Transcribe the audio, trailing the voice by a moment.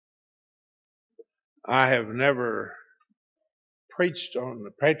I have never preached on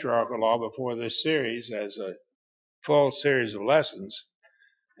the Patriarchal Law before this series as a full series of lessons,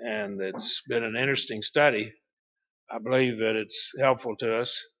 and it's been an interesting study. I believe that it's helpful to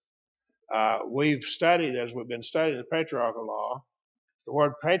us. We've studied, as we've been studying the Patriarchal Law, the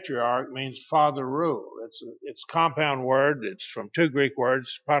word patriarch means father rule. It's a compound word. It's from two Greek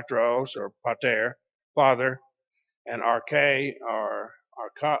words, patros or pater, father, and arche or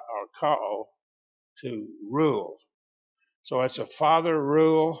archao, to rule. So it's a father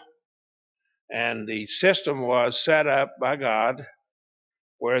rule, and the system was set up by God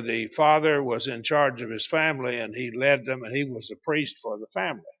where the father was in charge of his family and he led them and he was the priest for the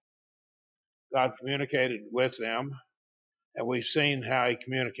family. God communicated with them, and we've seen how he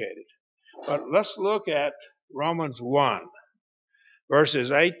communicated. But let's look at Romans 1.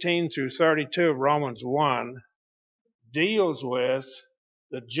 Verses 18 through 32 of Romans 1 deals with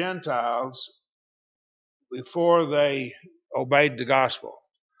the Gentiles before they obeyed the gospel.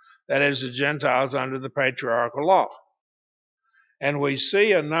 That is, the Gentiles under the Patriarchal Law. And we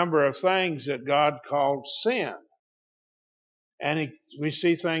see a number of things that God called sin. And we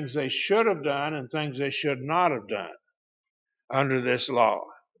see things they should have done and things they should not have done under this law,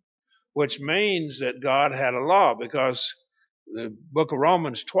 which means that God had a law, because the book of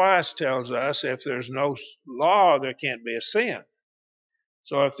Romans twice tells us if there's no law, there can't be a sin.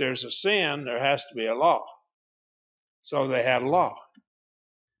 So if there's a sin, there has to be a law. So they had a law.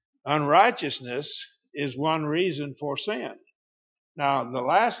 Unrighteousness is one reason for sin. Now, the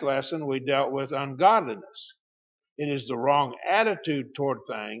last lesson we dealt with ungodliness. It is the wrong attitude toward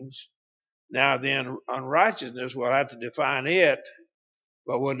things. Now then, unrighteousness, we'll have to define it,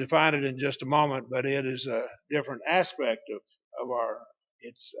 but we'll define it in just a moment. But it is a different aspect of our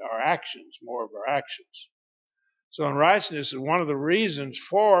actions, more of our actions. So unrighteousness is one of the reasons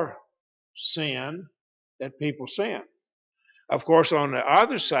for sin, that people sin. Of course, on the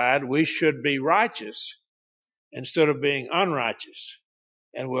other side, we should be righteous instead of being unrighteous.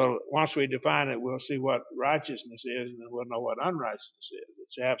 And once we define it, we'll see what righteousness is, and then we'll know what unrighteousness is.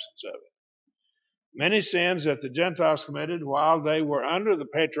 It's the absence of it. Many sins that the Gentiles committed while they were under the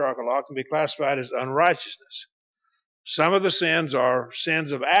Patriarchal Law can be classified as unrighteousness. Some of the sins are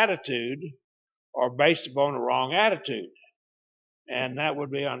sins of attitude or based upon a wrong attitude, and that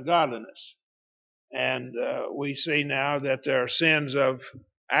would be ungodliness. And we see now that there are sins of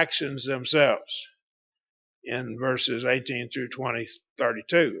actions themselves in verses 18 through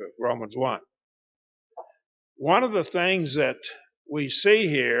 32 of Romans 1. One of the things that we see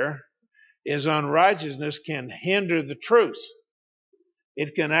here is unrighteousness can hinder the truth.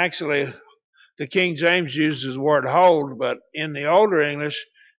 It can actually, the King James uses the word hold, but in the older English,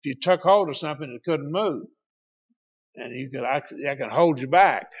 if you took hold of something, it couldn't move. And that can hold you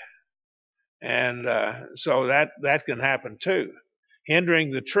back. And so that can happen too. Hindering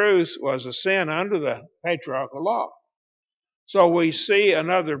the truth was a sin under the Patriarchal Law. So we see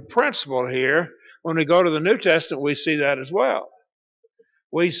another principle here. When we go to the New Testament, we see that as well.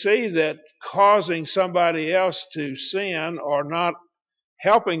 We see that causing somebody else to sin or not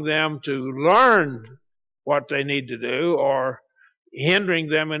helping them to learn what they need to do or hindering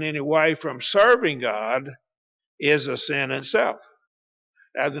them in any way from serving God is a sin itself.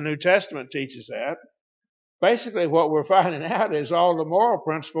 Now, the New Testament teaches that. Basically, what we're finding out is all the moral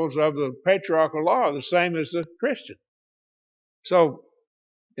principles of the Patriarchal Law are the same as the Christian. So,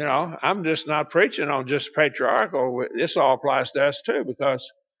 I'm just not preaching on just patriarchal. This all applies to us too, because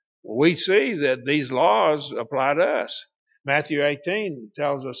we see that these laws apply to us. Matthew 18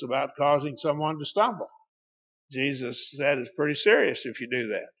 tells us about causing someone to stumble. Jesus said it's pretty serious if you do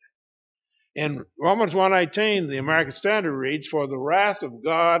that. In Romans 1:18, the American Standard reads, "For the wrath of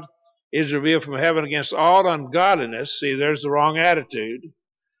God is revealed from heaven against all ungodliness," see, there's the wrong attitude,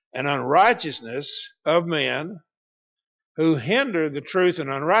 "and unrighteousness of men who hinder the truth and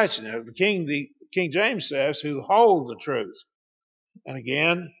unrighteousness." The King James says, "who hold the truth." And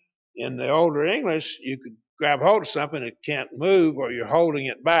again, in the older English, you could grab hold of something that can't move, or you're holding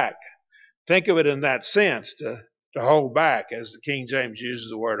it back. Think of it in that sense, to hold back, as the King James uses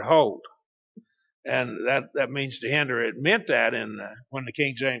the word hold. And that means to hinder. It meant that when the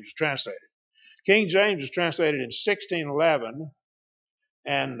King James was translated. King James was translated in 1611,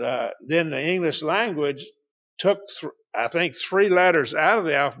 and then the English language took, I think, 3 letters out of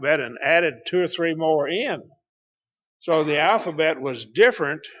the alphabet and added 2 or 3 more in. So the alphabet was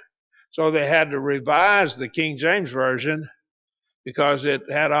different, so they had to revise the King James Version because it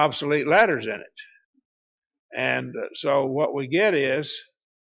had obsolete letters in it. And so what we get is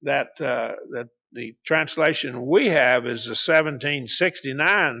that the translation we have is the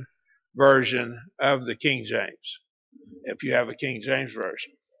 1769 version of the King James, if you have a King James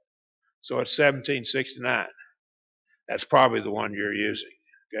version. So it's 1769. That's probably the one you're using.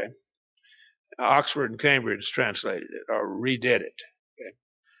 Okay. Oxford and Cambridge translated it or redid it. Okay.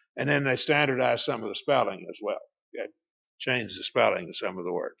 And then they standardized some of the spelling as well. Okay. Changed the spelling of some of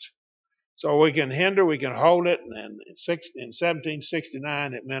the words. So we can hinder, we can hold it, and in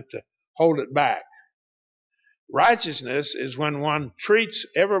 1769 it meant to hold it back. Righteousness is when one treats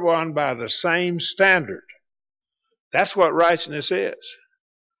everyone by the same standard. That's what righteousness is.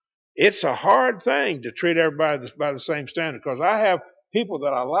 It's a hard thing to treat everybody by the same standard, because I have people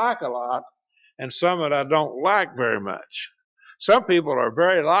that I like a lot and some that I don't like very much. Some people are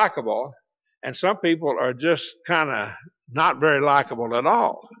very likable and some people are just kind of not very likable at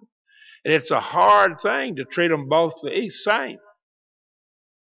all. And it's a hard thing to treat them both the same.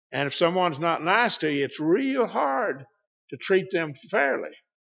 And if someone's not nice to you, it's real hard to treat them fairly.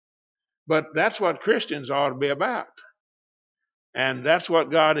 But that's what Christians ought to be about. And that's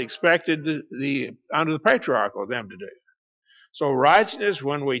what God expected under the patriarchal them to do. So righteousness,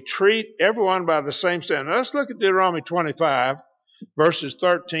 when we treat everyone by the same standard. Now let's look at Deuteronomy 25, verses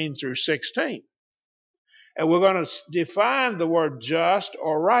 13 through 16. And we're going to define the word just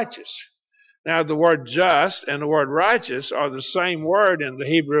or righteous. Now, the word just and the word righteous are the same word in the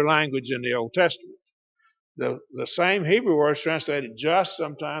Hebrew language in the Old Testament. The same Hebrew word is translated just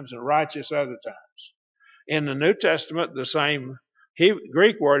sometimes and righteous other times. In the New Testament, the same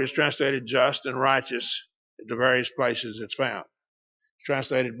Greek word is translated just and righteous at the various places it's found. It's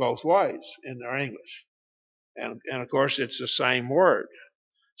translated both ways in their English. And of course, it's the same word.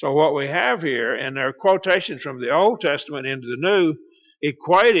 So what we have here, and there are quotations from the Old Testament into the New,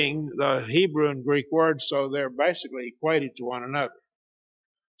 equating the Hebrew and Greek words, so they're basically equated to one another.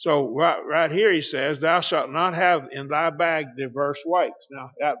 So right here he says, thou shalt not have in thy bag diverse weights.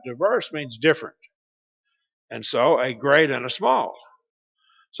 Now, diverse means different. And so a great and a small.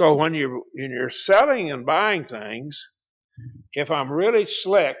 So when you're selling and buying things, if I'm really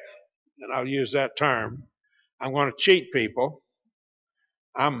slick, and I'll use that term, I'm going to cheat people.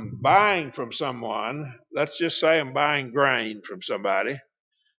 I'm buying from someone. Let's just say I'm buying grain from somebody.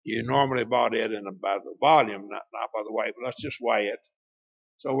 You normally bought it by the volume, not by the weight, but let's just weigh it.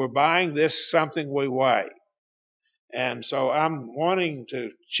 So we're buying this something we weigh. And so I'm wanting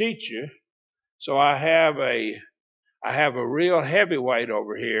to cheat you. So I have a real heavy weight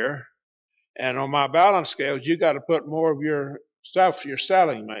over here. And on my balance scales, you got to put more of your stuff you're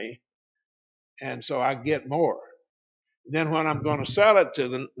selling me. And so I get more. Then when I'm going to sell it to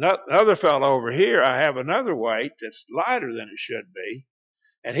the other fellow over here, I have another weight that's lighter than it should be,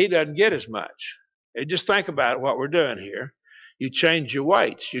 and he doesn't get as much. And just think about what we're doing here. You change your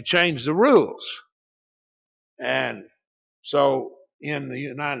weights. You change the rules. And so in the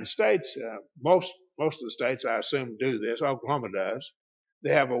United States, most of the states, I assume, do this. Oklahoma does.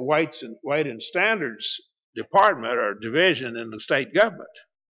 They have a weight and standards department or division in the state government.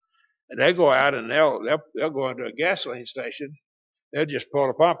 And they go out and they'll go into a gasoline station. They'll just pull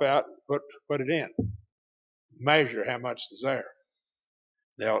a pump out and put it in. Measure how much is there.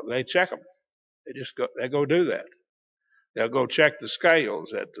 They check them. They go do that. They'll go check the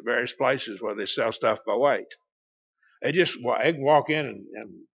scales at the various places where they sell stuff by weight. They can walk in and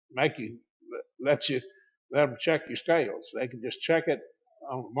make you let them check your scales. They can just check it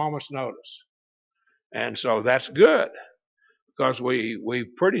on a moment's notice. And so that's good, because we're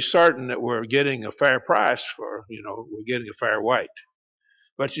pretty certain that we're getting a fair price we're getting a fair weight.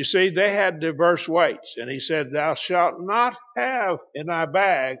 But you see, they had diverse weights, and he said, thou shalt not have in thy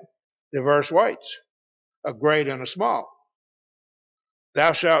bag diverse weights, a great and a small.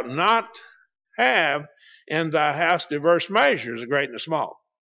 Thou shalt not have in thy house diverse measures, a great and a small.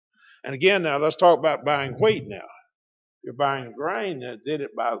 And again, now let's talk about buying wheat now. You're buying grain that did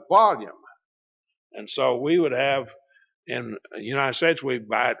it by volume. And so we would have, in the United States, we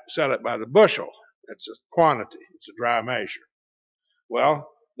sell it by the bushel. It's a quantity. It's a dry measure. Well,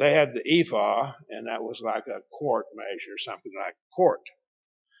 they had the ephah, and that was like a quart measure, something like a quart.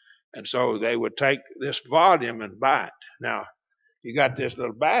 And so they would take this volume and buy it. Now, you got this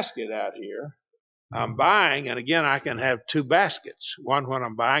little basket out here. I'm buying, and again, I can have two baskets, one when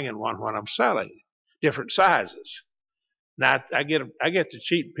I'm buying and one when I'm selling, different sizes. Now, I get to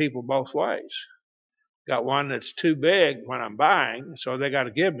cheat people both ways. Got one that's too big when I'm buying, so they got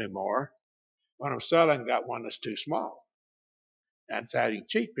to give me more. When I'm selling, got one that's too small. That's how you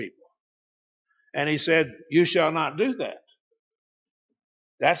cheat people. And he said, you shall not do that.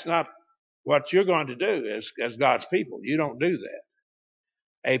 That's not what you're going to do as God's people. You don't do that.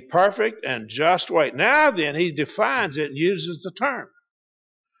 A perfect and just weight. Now then, he defines it and uses the term.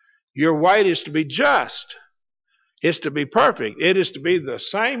 Your weight is to be just. It's to be perfect. It is to be the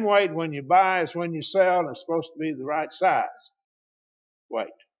same weight when you buy as when you sell, and it's supposed to be the right size weight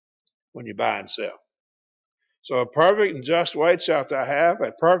when you buy and sell. So a perfect and just weight shalt thou have,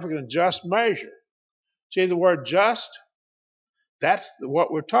 a perfect and just measure. See the word just? That's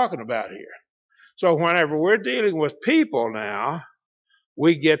what we're talking about here. So whenever we're dealing with people now,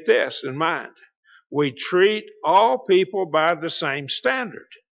 we get this in mind. We treat all people by the same standard.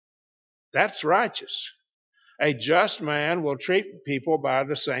 That's righteous. A just man will treat people by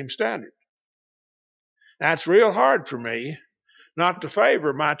the same standard. Now, it's real hard for me not to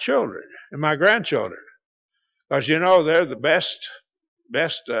favor my children and my grandchildren, because you know they're the best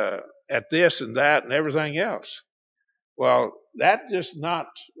at this and that and everything else. Well, that's just not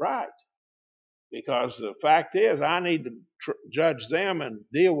right, because the fact is I need to judge them and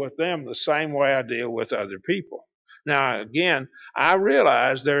deal with them the same way I deal with other people. Now, again, I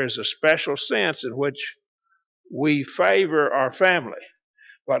realize there is a special sense in which we favor our family,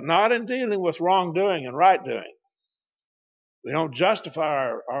 but not in dealing with wrongdoing and right doing. We don't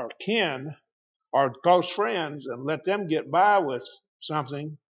justify our kin, our close friends, and let them get by with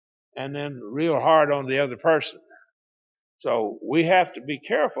something and then real hard on the other person. So we have to be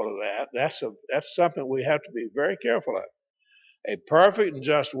careful of that. That's something we have to be very careful of. A perfect and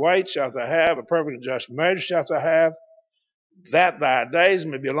just weight shalt thou have, a perfect and just measure shalt thou have, that thy days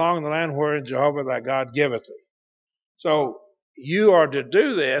may be long in the land wherein Jehovah thy God giveth thee. So you are to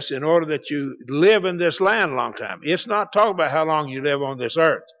do this in order that you live in this land a long time. It's not talking about how long you live on this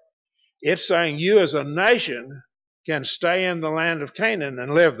earth. It's saying you as a nation can stay in the land of Canaan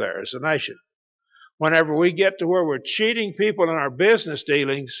and live there as a nation. Whenever we get to where we're cheating people in our business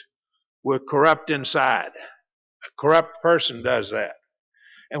dealings, we're corrupt inside. A corrupt person does that.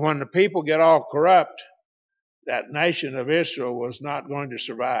 And when the people get all corrupt, that nation of Israel was not going to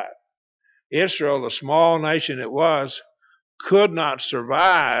survive. Israel, the small nation it was, could not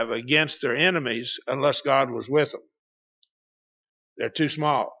survive against their enemies unless God was with them. They're too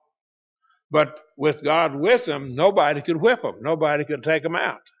small. But with God with them, nobody could whip them. Nobody could take them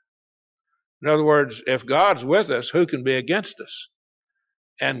out. In other words, if God's with us, who can be against us?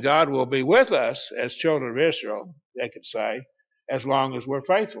 And God will be with us as children of Israel, they could say, as long as we're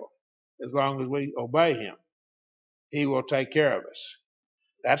faithful, as long as we obey Him. He will take care of us.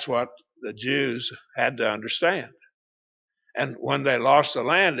 That's what the Jews had to understand. And when they lost the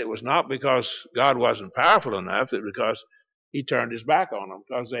land, it was not because God wasn't powerful enough, it was because He turned His back on them,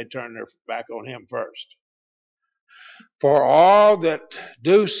 because they turned their back on Him first. For all that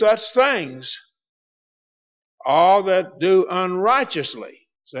do such things, all that do unrighteously,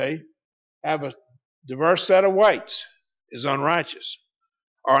 see, have a diverse set of weights, is unrighteous,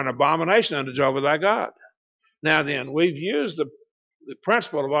 or an abomination unto Jehovah thy God. Now then, we've used the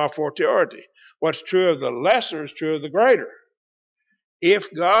principle of a fortiori. What's true of the lesser is true of the greater.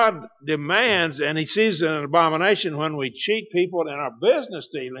 If God demands, and He sees an abomination when we cheat people in our business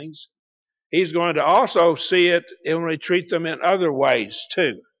dealings, He's going to also see it when we treat them in other ways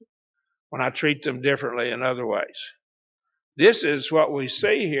too, when I treat them differently in other ways. This is what we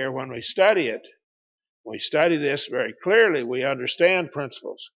see here when we study it. We study this very clearly. We understand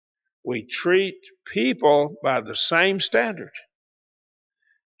principles. We treat people by the same standard.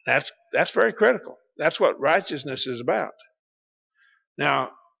 That's very critical. That's what righteousness is about.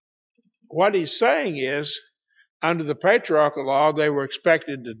 Now, what he's saying is, under the Patriarchal Law, they were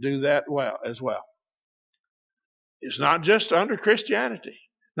expected to do that as well. It's not just under Christianity,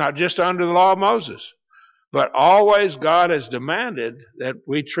 not just under the law of Moses, but always God has demanded that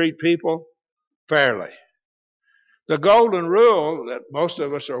we treat people fairly. The golden rule that most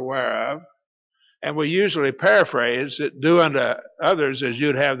of us are aware of, and we usually paraphrase it, do unto others as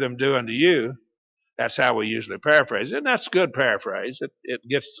you'd have them do unto you. That's how we usually paraphrase it, and that's a good paraphrase. It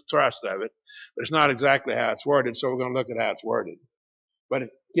gets the thrust of it, but it's not exactly how it's worded, so we're going to look at how it's worded. But it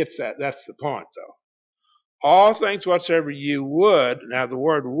gets that. That's the point, though. All things whatsoever you would, now the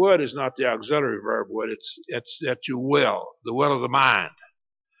word would is not the auxiliary verb would, it's that you will, the will of the mind,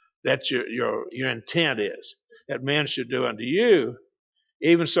 that your intent is, that men should do unto you,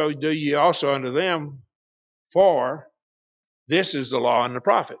 even so do ye also unto them, for this is the law and the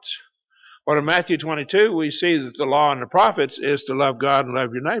prophets. Well, in Matthew 22, we see that the law and the prophets is to love God and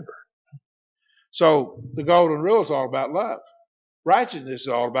love your neighbor. So the golden rule is all about love. Righteousness is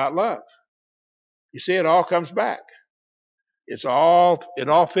all about love. You see, it all comes back. It all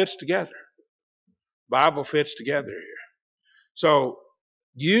fits together. Bible fits together here. So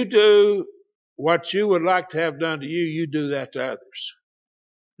you do what you would like to have done to you, you do that to others.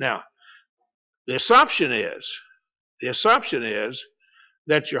 Now, the assumption is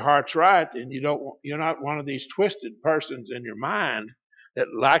that your heart's right, and you're not one of these twisted persons in your mind that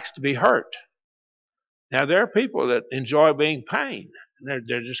likes to be hurt. Now, there are people that enjoy being pain, and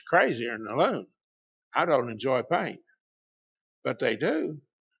they're just crazy in the loon. I don't enjoy pain, but they do,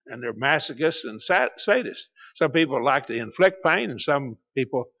 and they're masochists and sadists. Some people like to inflict pain, and some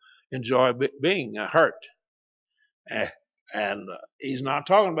people enjoy being hurt. And he's not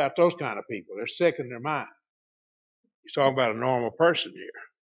talking about those kind of people. They're sick in their mind. He's talking about a normal person here.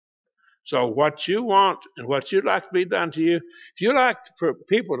 So what you want and what you'd like to be done to you, if you like for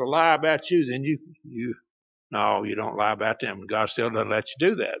people to lie about you, then no, you don't lie about them, and God still doesn't let you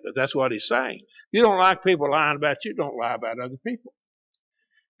do that. But that's what he's saying. If you don't like people lying about you, don't lie about other people.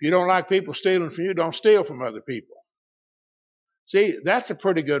 If you don't like people stealing from you, don't steal from other people. See, that's a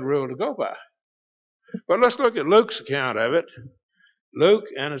pretty good rule to go by. But let's look at Luke's account of it. Luke,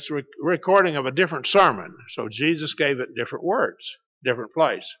 and it's a recording of a different sermon. So Jesus gave it different words, different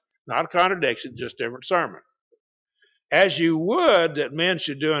place. Not a contradiction, just different sermon. As you would that men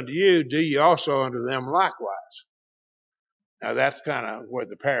should do unto you, do ye also unto them likewise. Now that's kind of where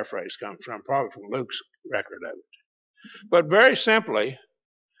the paraphrase comes from, probably from Luke's record of it. But very simply,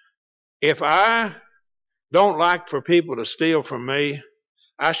 if I don't like for people to steal from me,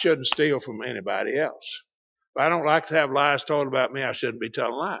 I shouldn't steal from anybody else. If I don't like to have lies told about me, I shouldn't be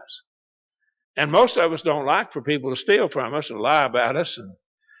telling lies. And most of us don't like for people to steal from us and lie about us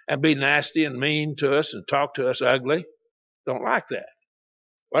and be nasty and mean to us and talk to us ugly. Don't like that.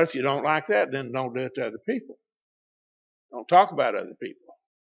 Well, if you don't like that, then don't do it to other people. Don't talk about other people.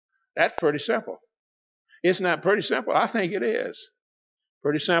 That's pretty simple. Isn't that pretty simple? I think it is.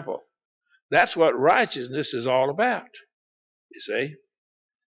 Pretty simple. That's what righteousness is all about, you see.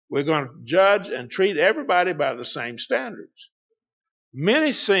 We're going to judge and treat everybody by the same standards.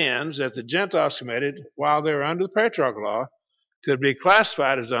 Many sins that the Gentiles committed while they were under the Patriarch Law could be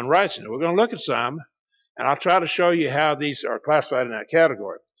classified as unrighteousness. We're going to look at some, and I'll try to show you how these are classified in that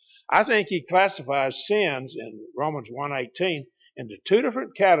category. I think he classifies sins in Romans 1:18 into two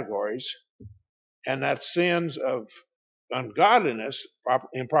different categories, and that's sins of ungodliness,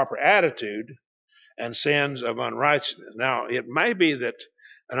 improper attitude, and sins of unrighteousness. Now, it may be that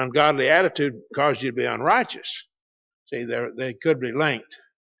an ungodly attitude caused you to be unrighteous. See, they could be linked,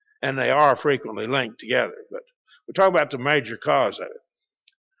 and they are frequently linked together. But we're talking about the major cause of it.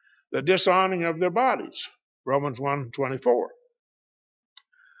 The dishonoring of their bodies, Romans 1:24.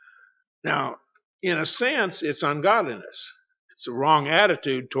 Now, in a sense, it's ungodliness. It's a wrong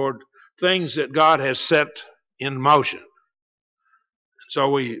attitude toward things that God has set in motion. So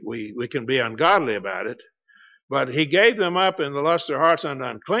we can be ungodly about it. But he gave them up in the lust of their hearts unto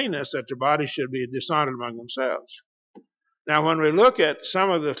uncleanness, that their bodies should be dishonored among themselves. Now, when we look at some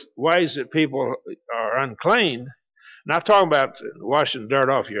of the ways that people are unclean, not talking about washing dirt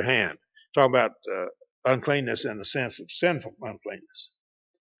off your hand, talking about uncleanness in the sense of sinful uncleanness.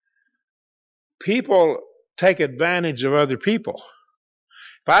 People take advantage of other people.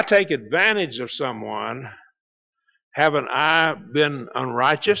 If I take advantage of someone, haven't I been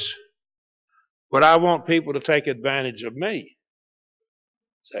unrighteous? Would I want people to take advantage of me?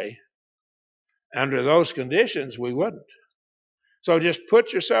 See? Under those conditions, we wouldn't. So just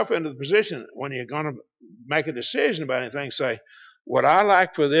put yourself into the position when you're going to make a decision about anything, say, would I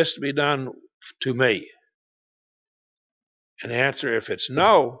like for this to be done to me? And the answer, if it's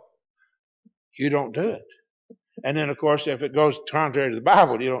no, you don't do it. And then, of course, if it goes contrary to the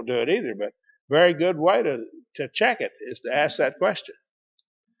Bible, you don't do it either. But very good way to check it is to ask that question.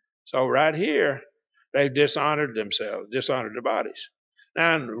 So right here, they've dishonored themselves, dishonored their bodies.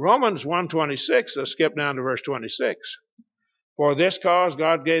 Now in Romans 1:26, let's skip down to verse 26. For this cause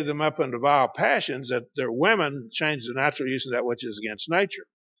God gave them up unto vile passions, that their women changed the natural use of that which is against nature.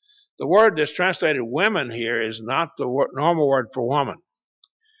 The word that's translated women here is not the normal word for woman.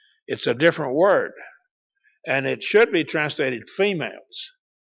 It's a different word. And it should be translated females.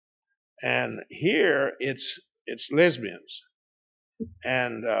 And here it's lesbians.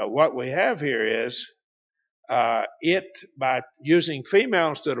 And what we have here is by using female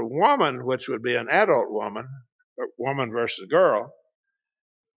instead of woman, which would be an adult woman, or woman versus girl,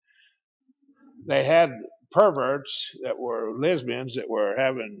 they had perverts that were lesbians that were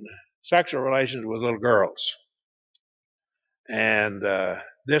having sexual relations with little girls. And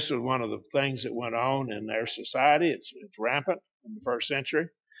this was one of the things that went on in their society. It's rampant in the first century.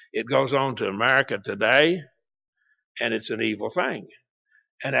 It goes on to America today, and it's an evil thing.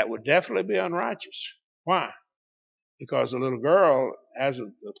 And that would definitely be unrighteous. Why? Because the little girl has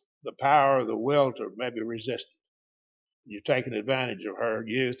the power, the will to maybe resist it. You're taking advantage of her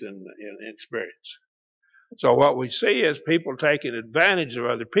youth and experience. So what we see is people taking advantage of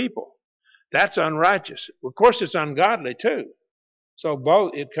other people. That's unrighteous. Of course, it's ungodly too. So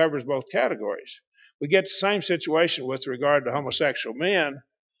it covers both categories. We get the same situation with regard to homosexual men,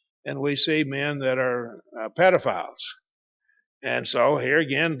 and we see men that are pedophiles. And so here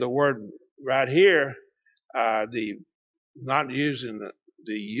again, the word right here, the not using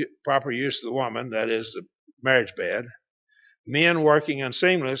the proper use of the woman, that is the marriage bed, men working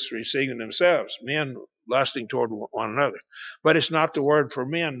unseemless, receiving themselves, men lusting toward one another. But it's not the word for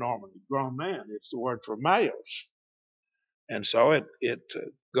men normally, grown men. It's the word for males. And so it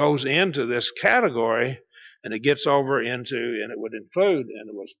goes into this category, and it gets over into, and it would include, and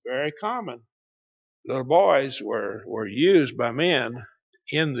it was very common, little boys were used by men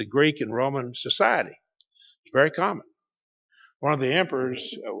in the Greek and Roman society. It's very common. One of the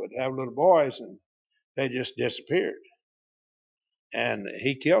emperors would have little boys, and they just disappeared. And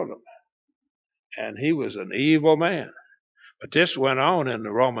he killed them. And he was an evil man. But this went on in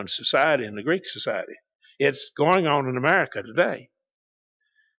the Roman society and the Greek society. It's going on in America today.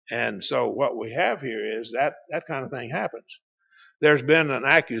 And so what we have here is that kind of thing happens. There's been an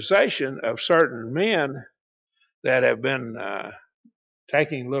accusation of certain men that have been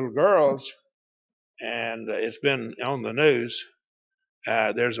taking little girls, and it's been on the news.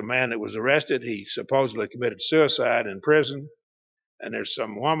 There's a man that was arrested. He supposedly committed suicide in prison. And there's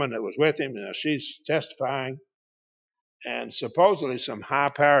some woman that was with him, and she's testifying. And supposedly some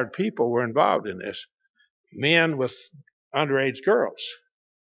high-powered people were involved in this, men with underage girls.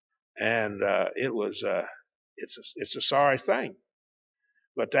 And it's a sorry thing.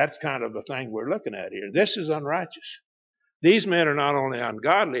 But that's kind of the thing we're looking at here. This is unrighteous. These men are not only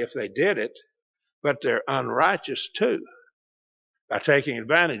ungodly if they did it, but they're unrighteous too by taking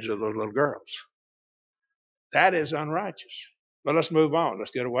advantage of those little girls. That is unrighteous. But let's move on. Let's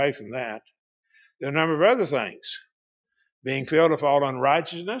get away from that. There are a number of other things. Being filled with all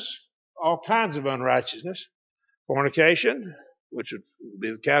unrighteousness, all kinds of unrighteousness. Fornication, which would be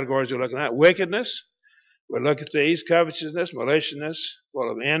the categories we're looking at. Wickedness, we'll look at these. Covetousness, maliciousness,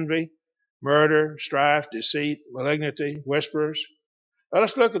 full of envy, murder, strife, deceit, malignity, whisperers. Now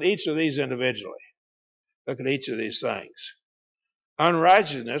let's look at each of these individually. Look at each of these things.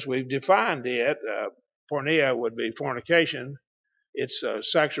 Unrighteousness, we've defined it. Porneia would be fornication. It's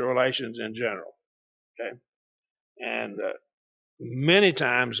sexual relations in general. Okay? And many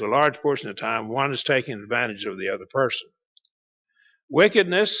times, a large portion of the time, one is taking advantage of the other person.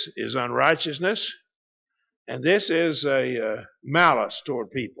 Wickedness is unrighteousness, and this is a malice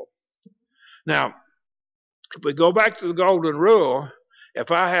toward people. Now, if we go back to the golden rule,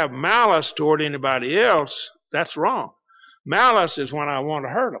 if I have malice toward anybody else, that's wrong. Malice is when I want to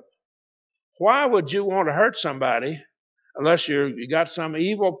hurt them. Why would you want to hurt somebody unless you got some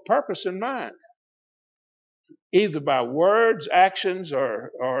evil purpose in mind? Either by words, actions,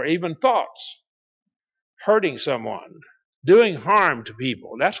 or even thoughts. Hurting someone, doing harm to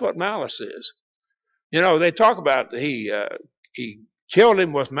people. That's what malice is. You know, they talk about he killed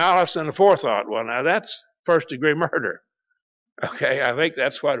him with malice and aforethought. Well, now that's first-degree murder. Okay, I think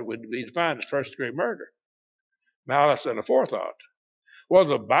that's what it would be defined as first-degree murder. Malice and aforethought. Well,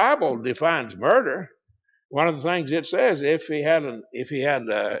 the Bible defines murder. One of the things it says, if he had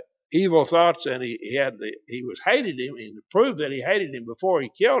evil thoughts and he was hated him, and to prove that he hated him before he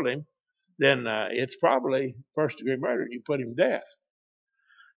killed him, then it's probably first-degree murder. You put him to death.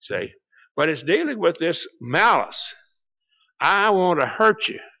 See, but it's dealing with this malice. I want to hurt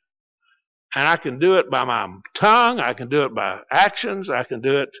you, and I can do it by my tongue. I can do it by actions. I can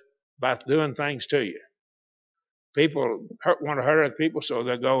do it by doing things to you. People want to hurt other people, so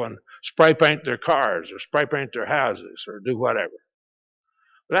they'll go and spray paint their cars or spray paint their houses or do whatever.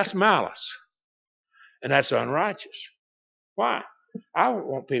 But that's malice, and that's unrighteous. Why? I don't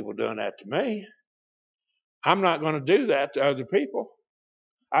want people doing that to me. I'm not going to do that to other people.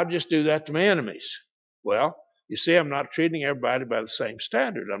 I'll just do that to my enemies. Well, you see, I'm not treating everybody by the same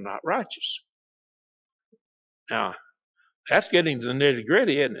standard. I'm not righteous. Now, that's getting to the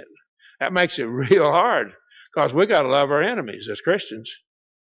nitty-gritty, isn't it? That makes it real hard. Because we got to love our enemies as Christians.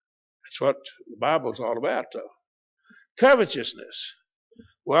 That's what the Bible's all about, though. Covetousness.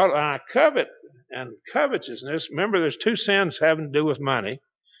 Well, I covet and covetousness. Remember, there's two sins having to do with money.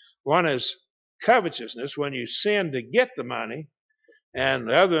 One is covetousness, when you sin to get the money, and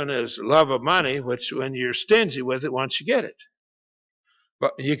the other one is love of money, which when you're stingy with it once you get it.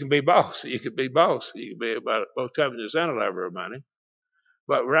 But you can be both. You can be both. You can be about both covetous and a lover of money.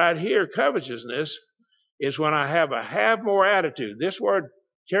 But right here, covetousness is when I have more attitude. This word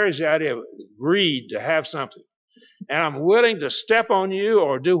carries the idea of greed, to have something. And I'm willing to step on you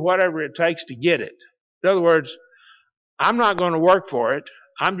or do whatever it takes to get it. In other words, I'm not going to work for it.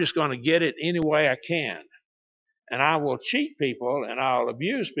 I'm just going to get it any way I can. And I will cheat people and I'll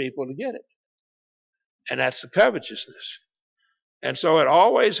abuse people to get it. And that's the covetousness. And so it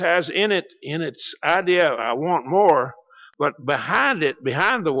always has in its idea, I want more, but behind it,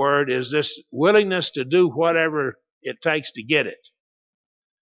 behind the word, is this willingness to do whatever it takes to get it,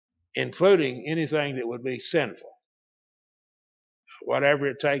 including anything that would be sinful. Whatever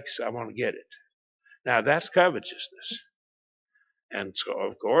it takes, I want to get it. Now that's covetousness. And so,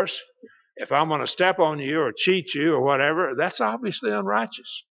 of course, if I'm going to step on you or cheat you or whatever, that's obviously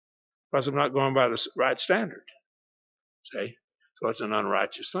unrighteous because I'm not going by the right standard. See? So it's an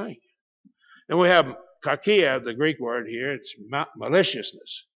unrighteous thing. And we have kakia, the Greek word here, it's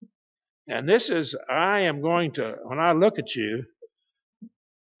maliciousness. And this is, I am going to, when I look at you,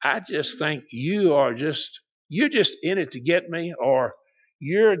 I just think you're just in it to get me, or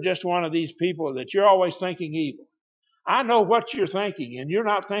you're just one of these people that you're always thinking evil. I know what you're thinking, and you're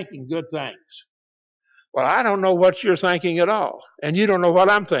not thinking good things. Well, I don't know what you're thinking at all, and you don't know what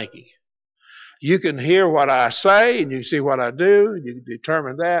I'm thinking. You can hear what I say, and you can see what I do, and you can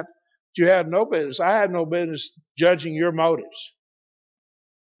determine that. But you have no business. I have no business judging your motives.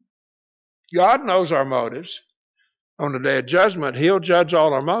 God knows our motives. On the day of judgment, He'll judge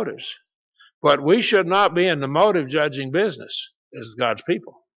all our motives. But we should not be in the motive judging business as God's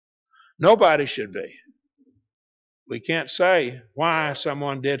people. Nobody should be. We can't say why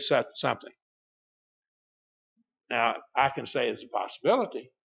someone did something. Now, I can say it's a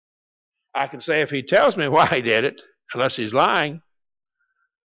possibility. I can say if he tells me why he did it, unless he's lying.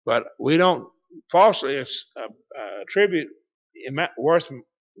 But we don't falsely attribute worth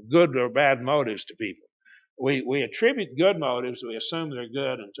good or bad motives to people. We attribute good motives, we assume they're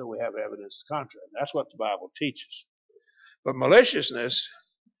good until we have evidence to the contrary. That's what the Bible teaches. But maliciousness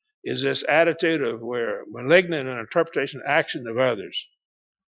is this attitude of we're malignant in interpretation and action of others.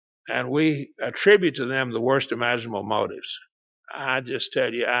 And we attribute to them the worst imaginable motives. I just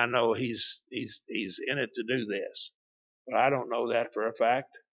tell you, I know he's in it to do this. But I don't know that for a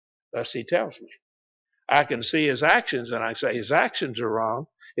fact, unless he tells me. I can see his actions, and I say his actions are wrong,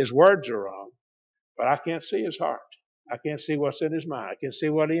 his words are wrong, but I can't see his heart. I can't see what's in his mind. I can't see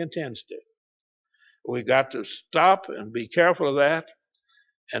what he intends to. We've got to stop and be careful of that.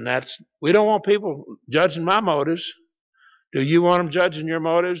 And we don't want people judging my motives. Do you want them judging your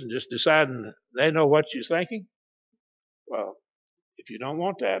motives and just deciding they know what you're thinking? Well, if you don't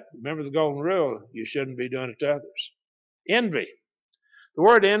want that, remember the golden rule, you shouldn't be doing it to others. Envy. The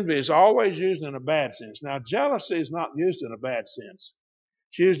word envy is always used in a bad sense. Now, jealousy is not used in a bad sense.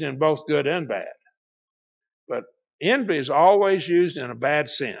 It's used in both good and bad. But envy is always used in a bad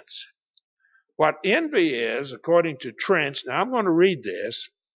sense. What envy is, according to Trench, now I'm going to read this,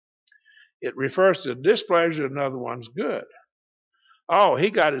 it refers to displeasure of another one's good. Oh, he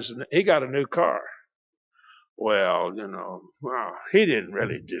got a new car. Well, he didn't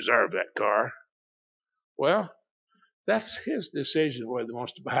really deserve that car. Well, that's his decision whether he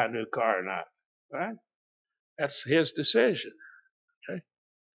wants to buy a new car or not, right? That's his decision. Okay?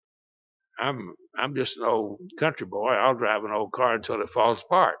 I'm just an old country boy. I'll drive an old car until it falls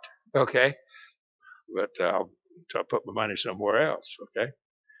apart. Okay, but I'll put my money somewhere else. Okay,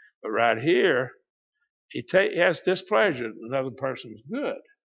 but right here, he has displeasure in another person's good.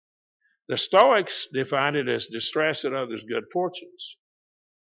 The Stoics defined it as distress at others' good fortunes.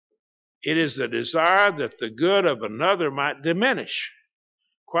 It is the desire that the good of another might diminish,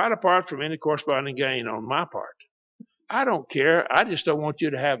 quite apart from any corresponding gain on my part. I don't care. I just don't want you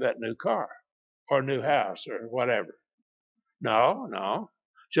to have that new car or new house or whatever. No.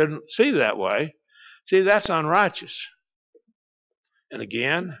 Shouldn't see that way. See, that's unrighteous. And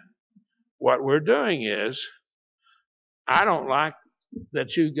again, what we're doing is, I don't like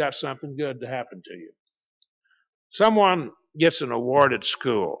that you got something good to happen to you. Someone gets an award at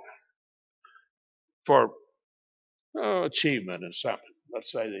school for achievement in something.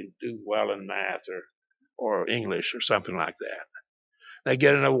 Let's say they do well in math or English or something like that. They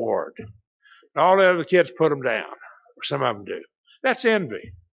get an award. All the other kids put them down, or some of them do. That's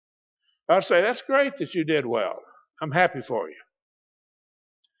envy. I'll say, that's great that you did well. I'm happy for you.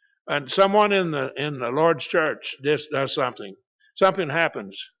 And someone in the Lord's church does something. Something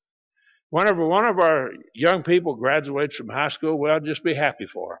happens. Whenever one of our young people graduates from high school, we'll just be happy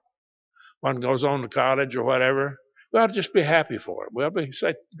for them. One goes on to college or whatever, we'll just be happy for them. We'll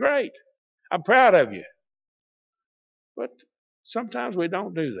say, great, I'm proud of you. But sometimes we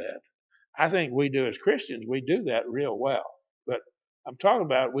don't do that. I think we do as Christians, we do that real well. But I'm talking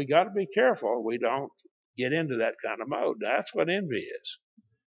about we got to be careful we don't get into that kind of mode. That's what envy is.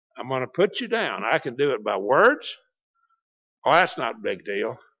 I'm going to put you down. I can do it by words. Oh, that's not a big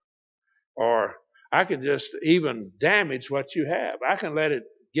deal. Or I can just even damage what you have. I can let it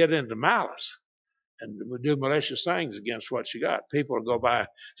get into malice and do malicious things against what you got. People will go by,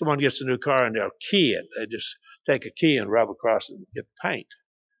 someone gets a new car and they'll key it. They just take a key and rub across it and get paint.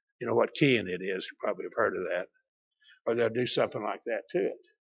 You know what keying it is. You probably have heard of that. Or they'll do something like that to it.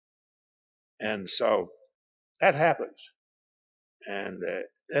 And so that happens. And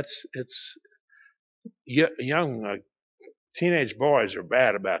young teenage boys are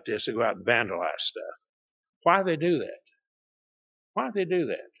bad about this. They go out and vandalize stuff. Why do they do that? Why do they do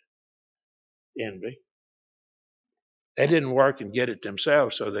that? Envy. They didn't work and get it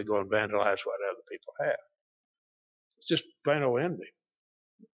themselves, so they go and vandalize what other people have. It's just plain old envy.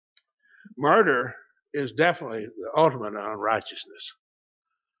 Murder is definitely the ultimate unrighteousness.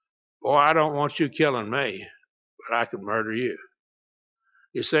 Boy, I don't want you killing me, but I can murder you.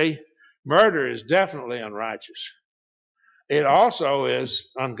 You see, murder is definitely unrighteous. It also is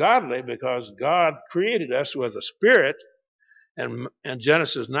ungodly because God created us with a spirit, and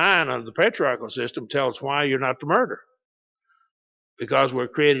Genesis 9 of the patriarchal system tells why you're not to murder. Because we're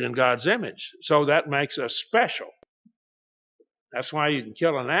created in God's image. So that makes us special. That's why you can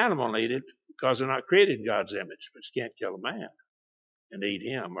kill an animal and eat it, because they're not created in God's image. But you can't kill a man and eat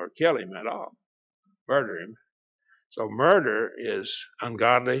him or kill him at all. Murder him. So murder is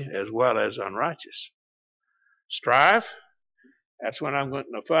ungodly as well as unrighteous. Strife, that's when I'm going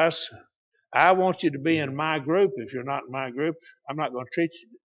to fuss. I want you to be in my group. If you're not in my group, I'm not going to treat you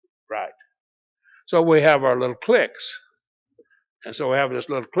right. So we have our little cliques. And so we have this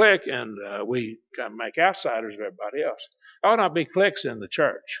little clique, and we kind of make outsiders of everybody else. There ought not be cliques in the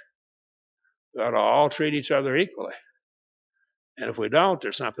church. We ought to all treat each other equally. And if we don't,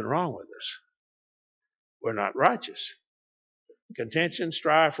 there's something wrong with us. We're not righteous. Contention,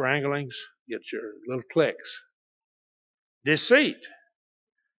 strife, wranglings, get your little cliques. Deceit.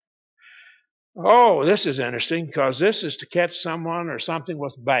 Oh, this is interesting, because this is to catch someone or something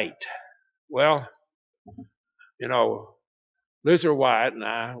with bait. Well, you know, Luther White and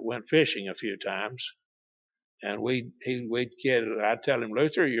I went fishing a few times, and we'd kid. I'd tell him,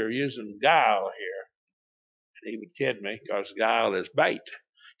 Luther, you're using guile here, and he would kid me because guile is bait.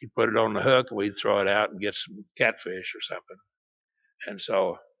 He'd put it on the hook, and we'd throw it out and get some catfish or something. And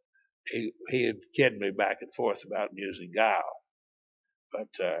so he'd kid me back and forth about using guile. But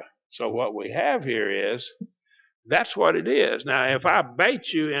so what we have here is that's what it is. Now, if I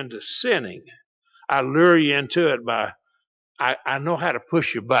bait you into sinning, I lure you into it by I know how to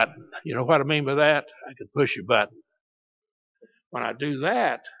push your button. You know what I mean by that? I can push your button. When I do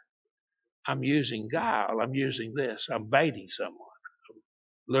that, I'm using guile. I'm using this. I'm baiting someone. I'm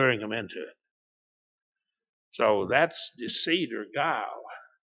luring them into it. So that's deceit or guile.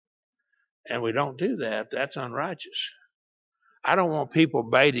 And we don't do that. That's unrighteous. I don't want people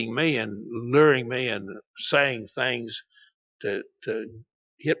baiting me and luring me and saying things to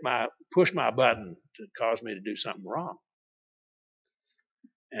push my button to cause me to do something wrong.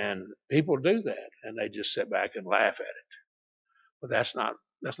 And people do that, and they just sit back and laugh at it. But that's not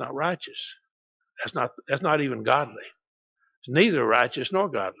righteous. That's not even godly. It's neither righteous nor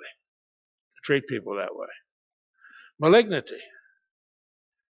godly to treat people that way. Malignity.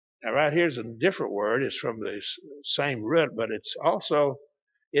 Now, right here's a different word. It's from the same root, but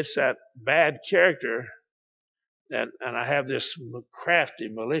it's that bad character, and I have this crafty,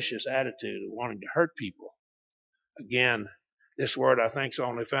 malicious attitude of wanting to hurt people. Again, this word I think is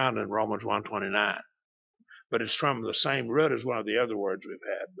only found in Romans 1:29, but it's from the same root as one of the other words we've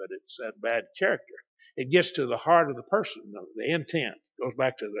had. But it's that bad character. It gets to the heart of the person, the intent. It goes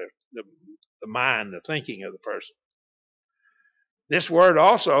back to the mind, the thinking of the person. This word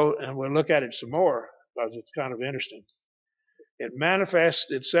also, and we'll look at it some more because it's kind of interesting, it manifests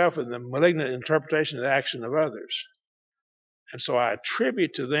itself in the malignant interpretation of the action of others. And so I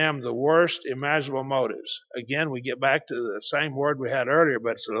attribute to them the worst imaginable motives. Again, we get back to the same word we had earlier,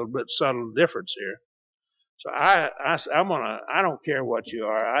 but it's a little bit subtle difference here. So I don't care what you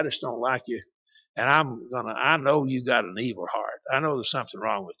are. I just don't like you. And I know you got an evil heart. I know there's something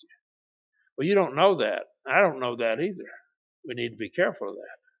wrong with you. Well, you don't know that. I don't know that either. We need to be careful of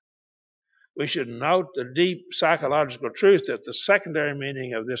that. We should note the deep psychological truth that the secondary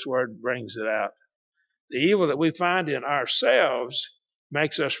meaning of this word brings it out. The evil that we find in ourselves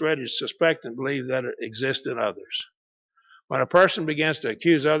makes us ready to suspect and believe that it exists in others. When a person begins to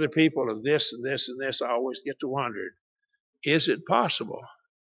accuse other people of this and this and this, I always get to wonder, is it possible?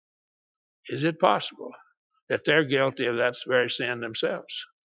 Is it possible that they're guilty of that very sin themselves?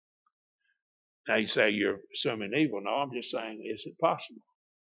 Now you say you're assuming evil. No, I'm just saying, is it possible?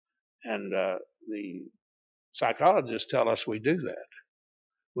 And the psychologists tell us we do that.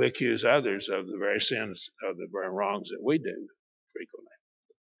 We accuse others of the very sins, of the very wrongs that we do frequently.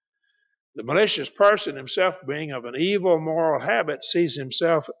 The malicious person himself, being of an evil moral habit, sees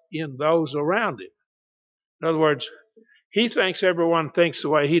himself in those around him. In other words, he thinks everyone thinks the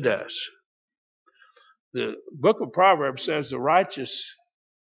way he does. The book of Proverbs says the righteous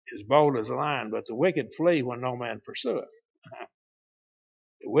is bold as a lion, but the wicked flee when no man pursueth.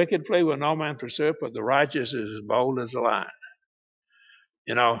 The wicked flee when no man pursueth, but the righteous is as bold as a lion.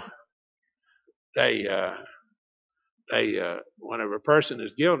 You know, whenever a person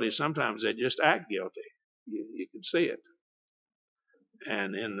is guilty, sometimes they just act guilty. You can see it.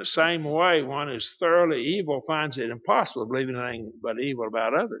 And in the same way, one who's thoroughly evil finds it impossible to believe anything but evil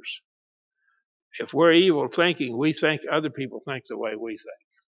about others. If we're evil thinking, we think other people think the way we think.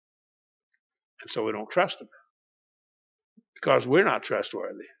 And so we don't trust them because we're not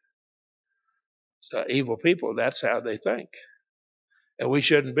trustworthy. So evil people, that's how they think. And we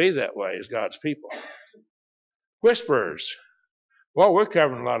shouldn't be that way as God's people. Whisperers. Well, we're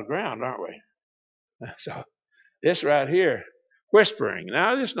covering a lot of ground, aren't we? So this right here, whispering.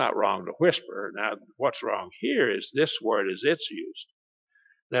 Now, it's not wrong to whisper. Now, what's wrong here is this word as it's used.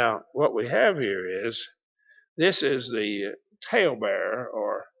 Now, what we have here is, this is the talebearer,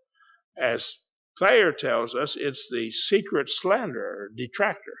 or as Thayer tells us, it's the secret slanderer,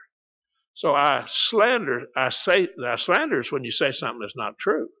 detractor. So slander is when you say something that's not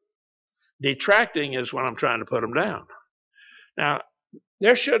true. Detracting is when I'm trying to put them down. Now,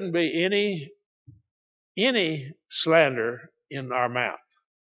 there shouldn't be any slander in our mouth.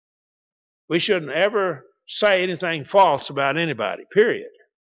 We shouldn't ever say anything false about anybody, period.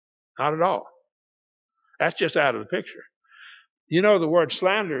 Not at all. That's just out of the picture. You know, the word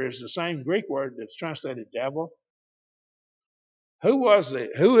slander is the same Greek word that's translated devil. Who is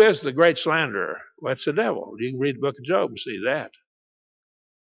the great slanderer? Well, it's the devil. You can read the book of Job and see that.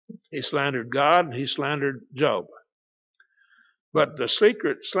 He slandered God, and he slandered Job. But the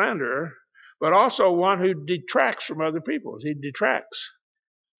secret slanderer, but also one who detracts from other people. He detracts.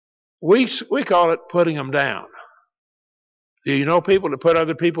 We call it putting them down. Do you know people that put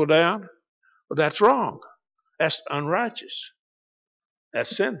other people down? Well, that's wrong. That's unrighteous.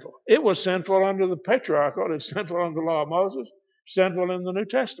 That's sinful. It was sinful under the patriarchal. It's sinful under the law of Moses. Sinful in the New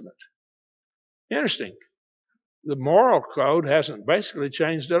Testament. Interesting. The moral code hasn't basically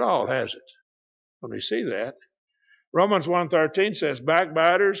changed at all, has it? When we see that. Romans 1:13 says,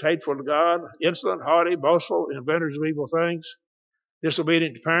 backbiters, hateful to God, insolent, haughty, boastful, inventors of evil things,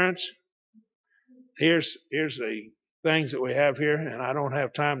 disobedient to parents. Here's the things that we have here, and I don't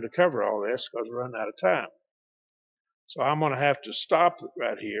have time to cover all this because we're running out of time. So I'm going to have to stop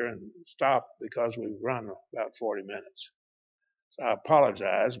right here and stop because we've run about 40 minutes. So I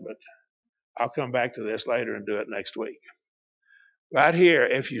apologize, but I'll come back to this later and do it next week. Right here,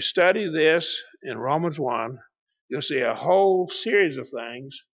 if you study this in Romans 1, you'll see a whole series of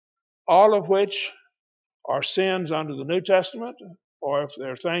things, all of which are sins under the New Testament, or if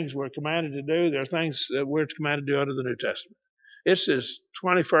there are things we're commanded to do, there are things that we're commanded to do under the New Testament. This is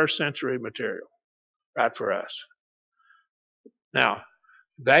 21st century material, right for us. Now,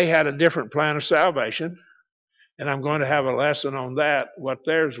 they had a different plan of salvation, and I'm going to have a lesson on that, what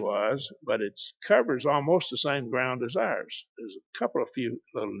theirs was, but it covers almost the same ground as ours. There's a few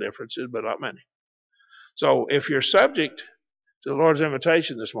little differences, but not many. So if you're subject to the Lord's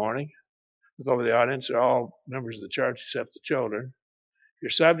invitation this morning, look over the audience, they're all members of the church except the children. If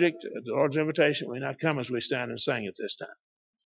you're subject to the Lord's invitation, we not come as we stand and sing at this time.